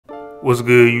What's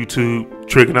good, YouTube?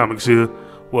 Trigonomics here.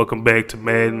 Welcome back to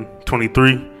Madden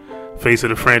 23, face of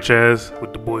the franchise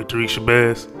with the boy Tariq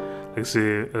Shabazz. Like I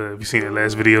said, if you seen the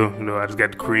last video, I just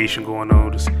got the creation going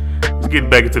on. Just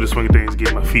getting back into the swing of things,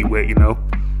 getting my feet wet,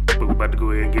 But we're about to go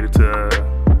ahead and get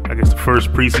into, I guess, the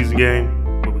first preseason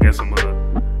game. But we got some,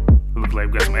 looks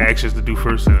like we got some actions to do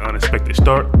first, an unexpected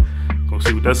start. Gonna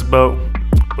see what that's about.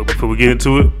 But before we get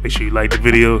into it, make sure you like the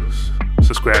video,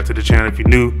 subscribe to the channel if you're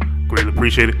new. Greatly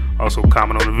appreciate it. Also,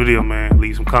 comment on the video, man.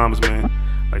 Leave some comments, man.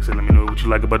 Like I said, let me know what you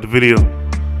like about the video.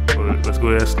 But let's go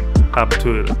ahead and hop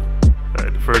into it.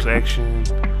 The first action,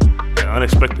 an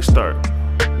unexpected start.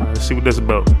 Let's see what that's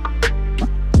about.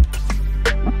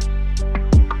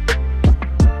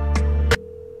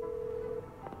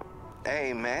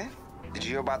 Hey, man. Did you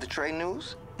hear about the trade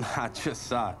news? I just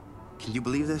saw it. Can you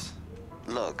believe this?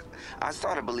 Look, I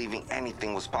started believing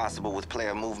anything was possible with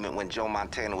player movement when Joe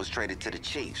Montana was traded to the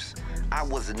Chiefs. I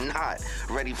was not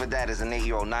ready for that as an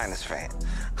 8-year-old Niners fan.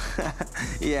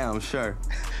 Yeah, I'm sure.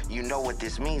 You know what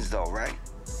this means, though, right?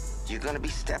 You're going to be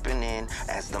stepping in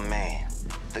as the man.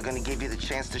 They're going to give you the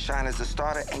chance to shine as a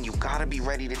starter, and you got to be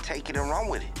ready to take it and run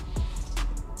with it.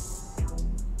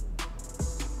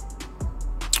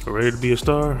 Ready to be a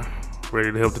star?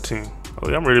 Ready to help the team? Oh,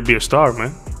 yeah, I'm ready to be a star,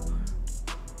 man.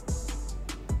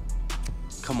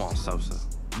 Come on, Sosa.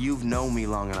 You've known me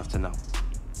long enough to know.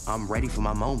 I'm ready for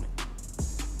my moment.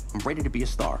 I'm ready to be a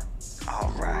star.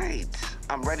 All right.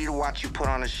 I'm ready to watch you put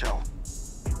on a show.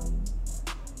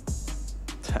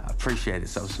 I appreciate it,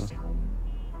 Sosa.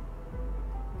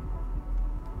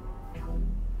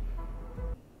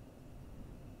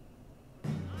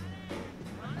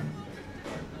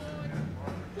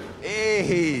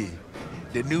 Hey,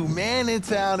 the new man in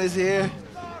town is here.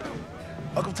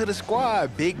 Welcome to the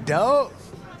squad, big dog.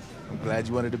 I'm glad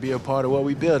you wanted to be a part of what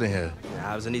we building here.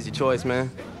 Yeah, it was an easy choice, man.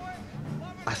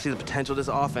 I see the potential this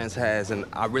offense has, and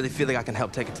I really feel like I can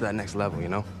help take it to that next level,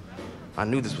 I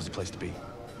knew this was the place to be.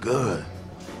 Good,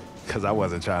 because I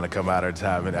wasn't trying to come out of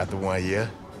retirement after 1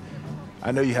 year.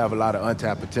 I know you have a lot of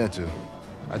untapped potential.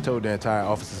 I told the entire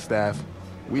office and staff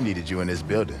we needed you in this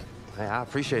building. Hey, I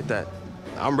appreciate that.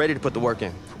 I'm ready to put the work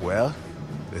in. Well,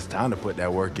 it's time to put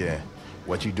that work in.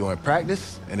 What you do in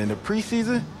practice and in the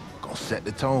preseason gonna set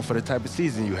the tone for the type of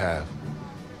season you have.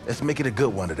 Let's make it a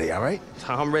good one today, all right?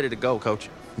 I'm ready to go, Coach.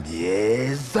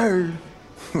 Yes, sir.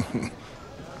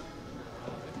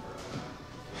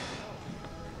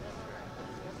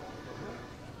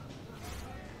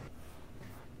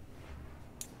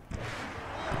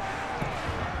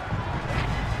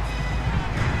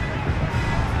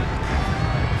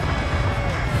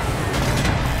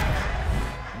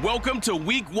 Welcome to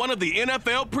week 1 of the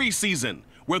NFL preseason,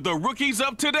 where the rookies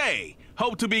of today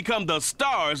hope to become the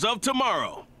stars of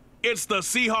tomorrow. It's the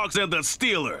Seahawks and the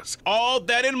Steelers. All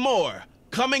that and more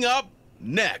coming up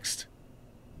next.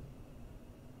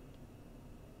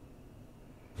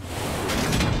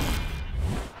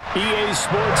 EA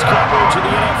Sports coverage of the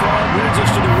NFL brings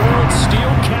us to the world's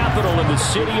steel capital in the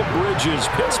city of Bridges,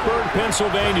 Pittsburgh,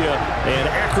 Pennsylvania, and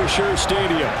Acrisure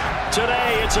Stadium.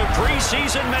 Today, it's a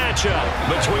preseason matchup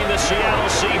between the Seattle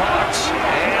Seahawks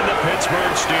and the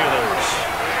Pittsburgh Steelers.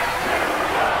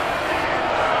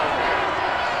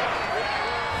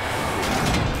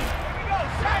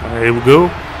 Here we go.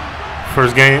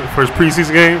 First game, first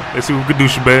preseason game. Let's see what we can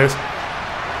do, Shabazz.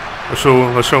 Let's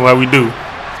show how we do.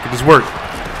 Let's get this work.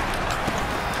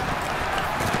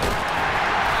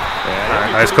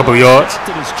 Nice couple of yards.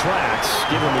 To his tracks,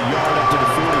 give him a yard up to the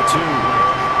 42.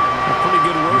 A pretty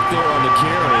good work there on the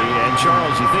carry. And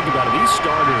Charles, you think about it, these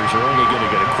starters are only going to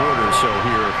get a quarter or so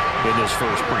here in this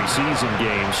first preseason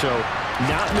game. So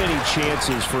not many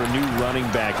chances for a new running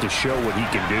back to show what he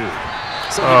can do.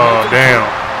 Oh, damn.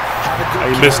 How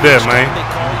you missed that, man? They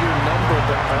call your number,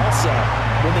 but also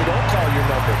when they don't call your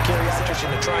number, carry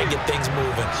option to try and get things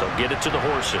moving. So get it to the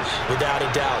horses. Without a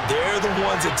doubt, they're the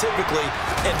ones that typically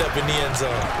end up in the end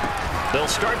zone. They'll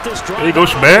start this drive. There you go,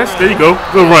 Shabazz. There you go.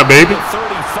 Good run, baby.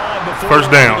 35 first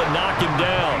down. To knock him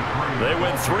down. They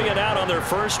went 3 and out on their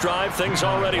first drive. Things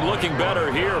already looking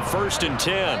better here. 1st and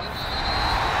 10.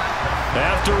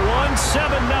 After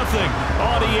 7-0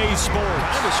 on EA Sports.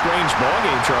 Kind of a strange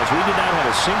ballgame, Charles. We did not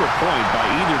have a single point by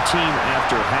either team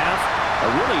after half.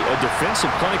 Really a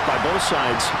defensive clinic by both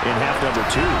sides in half number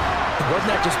 2. Wasn't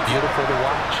that just beautiful to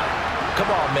watch? Come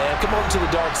on, man. Come over to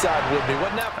the dark side with me.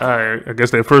 Wasn't that? All right, I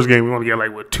guess that first game we only got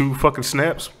like, what, 2 fucking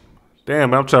snaps?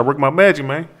 Damn, I'm trying to work my magic,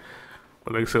 man.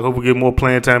 But like I said, hope we get more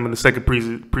playing time in the second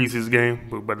preseason game.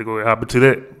 We're about to go ahead and hop into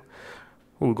that.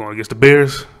 We're going against the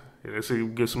Bears. Yeah, let's see if we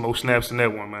get some more snaps in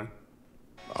that one, man.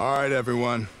 All right,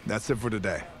 everyone. That's it for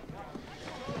today.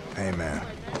 Hey, man,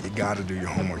 you gotta do your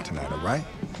homework tonight, all right?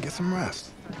 Get some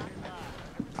rest.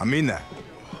 I mean that.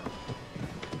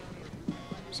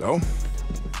 So,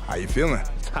 how you feeling?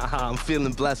 I'm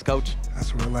feeling blessed, Coach.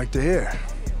 That's what I like to hear.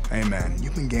 Hey, man,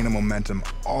 you've been gaining momentum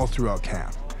all throughout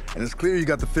camp. And it's clear you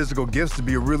got the physical gifts to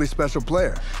be a really special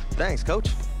player. Thanks,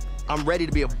 Coach. I'm ready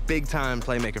to be a big-time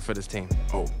playmaker for this team.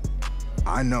 Oh,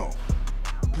 I know.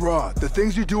 Bruh, the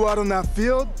things you do out on that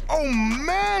field, oh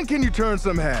man, can you turn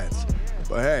some heads.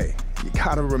 But hey, you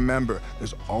gotta remember,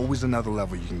 there's always another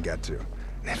level you can get to.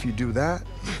 And if you do that,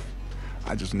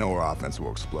 I just know our offense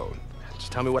will explode.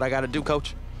 Just tell me what I gotta do,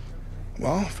 Coach.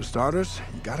 Well, for starters,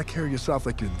 you gotta carry yourself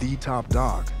like you're the top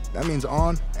dog. That means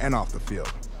on and off the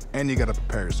field. And you gotta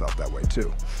prepare yourself that way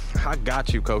too. I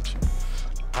got you, Coach.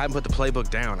 I haven't put the playbook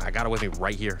down. I got it with me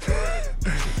right here.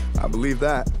 I believe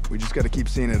that. We just gotta keep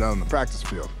seeing it out on the practice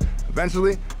field.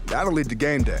 Eventually, that'll lead to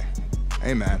game day.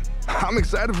 Hey, man, I'm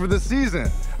excited for this season.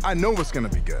 I know it's gonna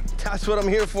be good. That's what I'm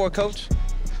here for, Coach.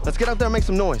 Let's get out there and make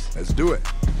some noise. Let's do it.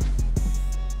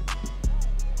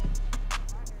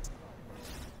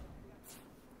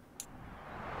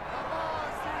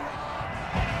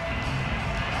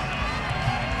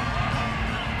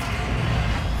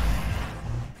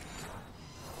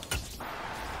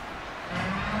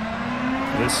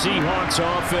 The Seahawks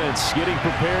offense getting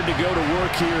prepared to go to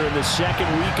work here in the second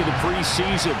week of the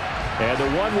preseason. And the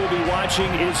one we'll be watching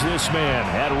is this man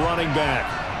at running back.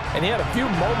 And he had a few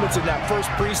moments in that first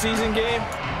preseason game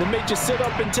that made you sit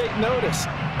up and take notice.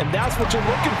 And that's what you're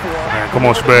looking for. Man, come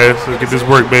on, Spaz. Let's get this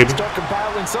work, baby. Start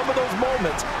compiling some of those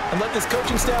moments and let this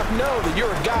coaching staff know that you're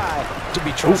a guy to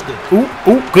be trusted. Ooh,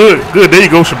 good. There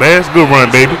you go, Shabazz. Good run,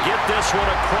 baby. Get this one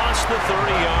across the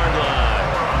 30-yard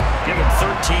line. Give him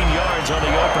 13 yards on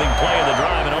the opening play of the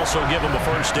drive and also give him a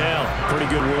first down. Pretty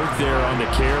good work there on the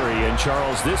carry. And,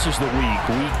 Charles, this is the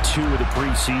week 2 of the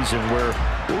preseason, where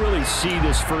we'll really see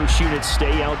this first unit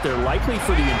stay out there likely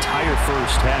for the entire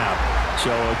first half.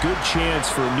 So a good chance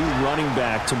for a new running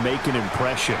back to make an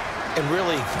impression. And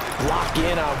really lock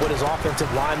in on what his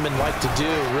offensive linemen like to do,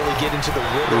 really get into the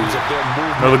rhythms of their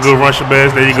movement. Another good run,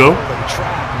 Shabazz. There you go.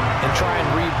 And try and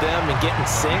read them and get in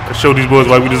sync. Let's show these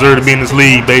boys why we deserve to be in this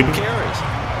league, baby.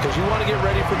 Because you want to get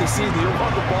ready for the season. You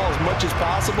want the ball as much as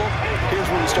possible. Here's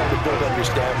where you start to build up your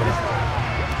stamina.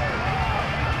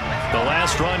 The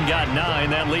last run got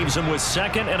 9. That leaves him with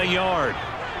 2nd and a yard.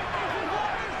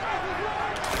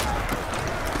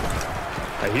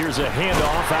 Here's a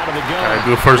handoff out of the gun. All right,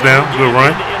 good first down. Good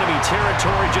run. Into enemy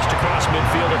territory just across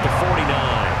midfield at the 49.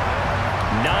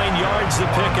 9 yards to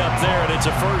pick up there, and it's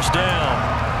a first down.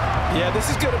 Yeah,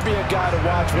 this is going to be a guy to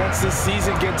watch once this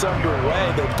season gets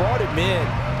underway. They brought him in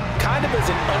kind of as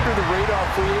an under-the-radar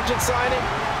free agent signing,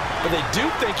 but they do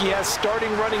think he has starting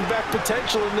running back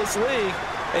potential in this league,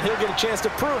 and he'll get a chance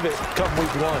to prove it come week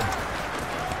 1.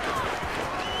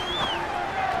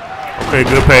 Okay,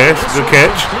 good pass. Good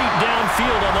catch. Complete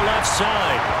downfield on the left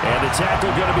side, and the tackle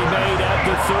going to be made at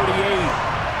the 38.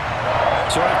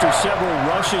 So after several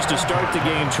rushes to start the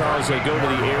game, Charles, they go to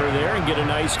the air there and get a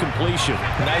nice completion.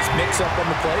 Nice mix-up on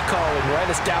the play calling, right?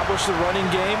 Establish the running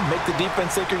game, make the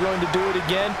defense think you're going to do it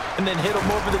again, and then hit them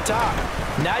over the top.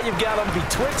 Now you've got them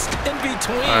betwixt and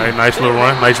between. All right, nice little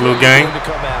run, nice little game.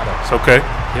 It's okay.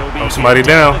 He'll be somebody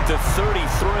down. At the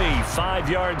 33, 5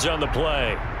 yards on the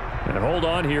play. And hold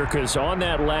on here, because on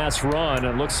that last run,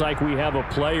 it looks like we have a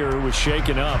player who was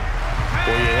shaken up.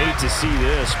 Boy, you hate to see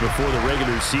this before the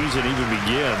regular season even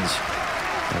begins.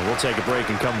 And we'll take a break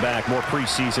and come back. More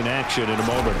preseason action in a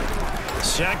moment.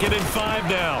 2nd and 5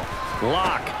 now.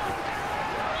 Lock.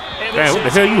 Man, what the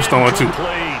hell you was throwing to?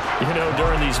 You know,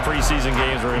 during these preseason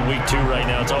games, we're in week 2 right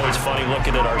now. It's always funny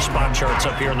looking at our spot charts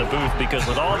up here in the booth, because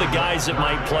with all the guys that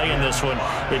might play in this one,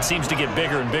 it seems to get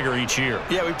bigger and bigger each year.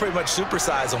 Yeah, we pretty much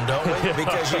supersize them, don't we?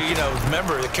 Because, you know,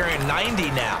 remember, they're carrying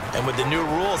 90 now. And with the new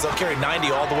rules, they'll carry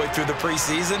 90 all the way through the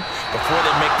preseason before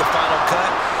they make the final cut.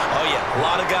 Oh, yeah, a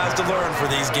lot of guys to learn for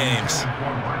these games.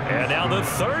 And now the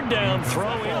 3rd down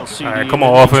throw. All right, come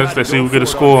on, offense. Let's see who get a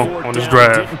score on this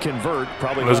drive.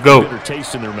 Let's go.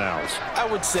 Taste in their mouths. I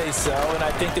would say so, and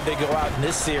I think that they go out in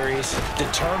this series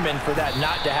determined for that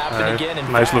not to happen again. In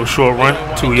nice fact, little short run,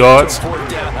 2 yards.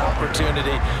 Down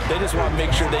opportunity. They just want to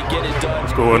make sure they get it done.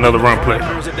 Let's go another run play.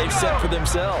 That they've set for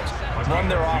themselves. Run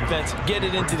their offense, get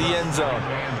it into the end zone.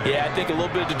 Yeah, I think a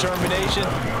little bit of determination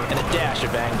and a dash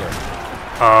of anger.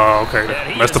 Oh,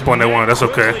 okay. Messed up on that one. That's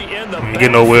okay. You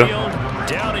get nowhere.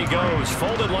 Down he goes,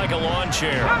 folded like a lawn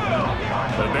chair.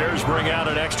 The Bears bring out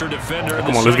an extra defender.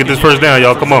 Come on, let's get this first down,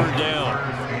 y'all. Come on.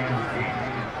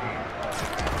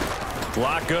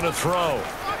 Lock gonna throw.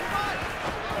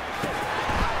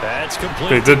 That's complete.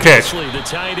 Okay, good catch. The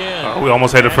tight end. We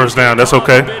almost had the first down. That's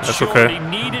okay. That's okay. He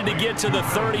needed to get to the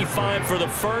 35 for the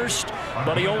first,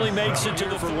 but he only makes it to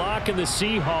the lock in the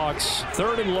Seahawks.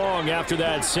 3rd and long after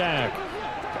that sack.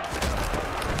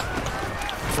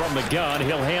 From the gun,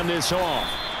 he'll hand this off.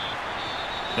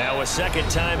 Now a second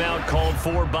timeout called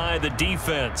for by the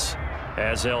defense,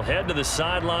 as they'll head to the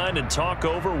sideline and talk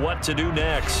over what to do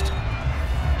next.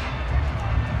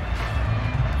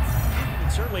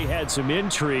 Certainly had some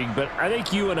intrigue, but I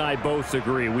think you and I both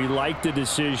agree we like the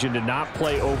decision to not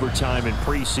play overtime in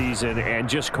preseason and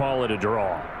just call it a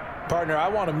draw. Partner, I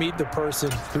want to meet the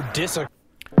person who disagrees.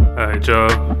 All right, y'all.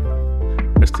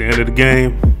 That's the end of the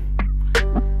game.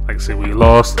 Like I said, we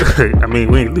lost. I mean,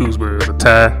 we didn't lose, but it was a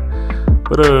tie.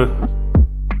 But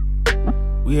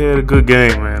we had a good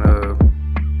game, man.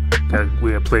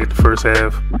 We had played the first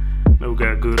half. We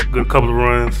got a good couple of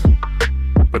runs.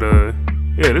 But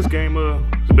yeah, this game,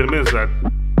 it's been a minute since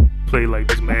I played like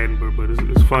this Madden, but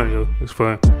it's fun, yo. It's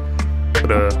fun.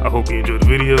 But I hope you enjoyed the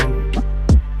video.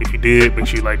 If you did, make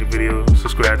sure you like the video.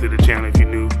 Subscribe to the channel if you're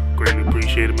new. Greatly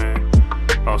appreciate it, man.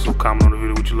 Also, comment on the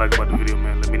video what you like about the video,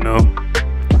 man. Let me know.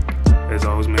 As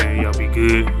always, man, y'all be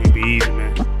good. You be easy,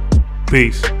 man.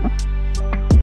 Peace.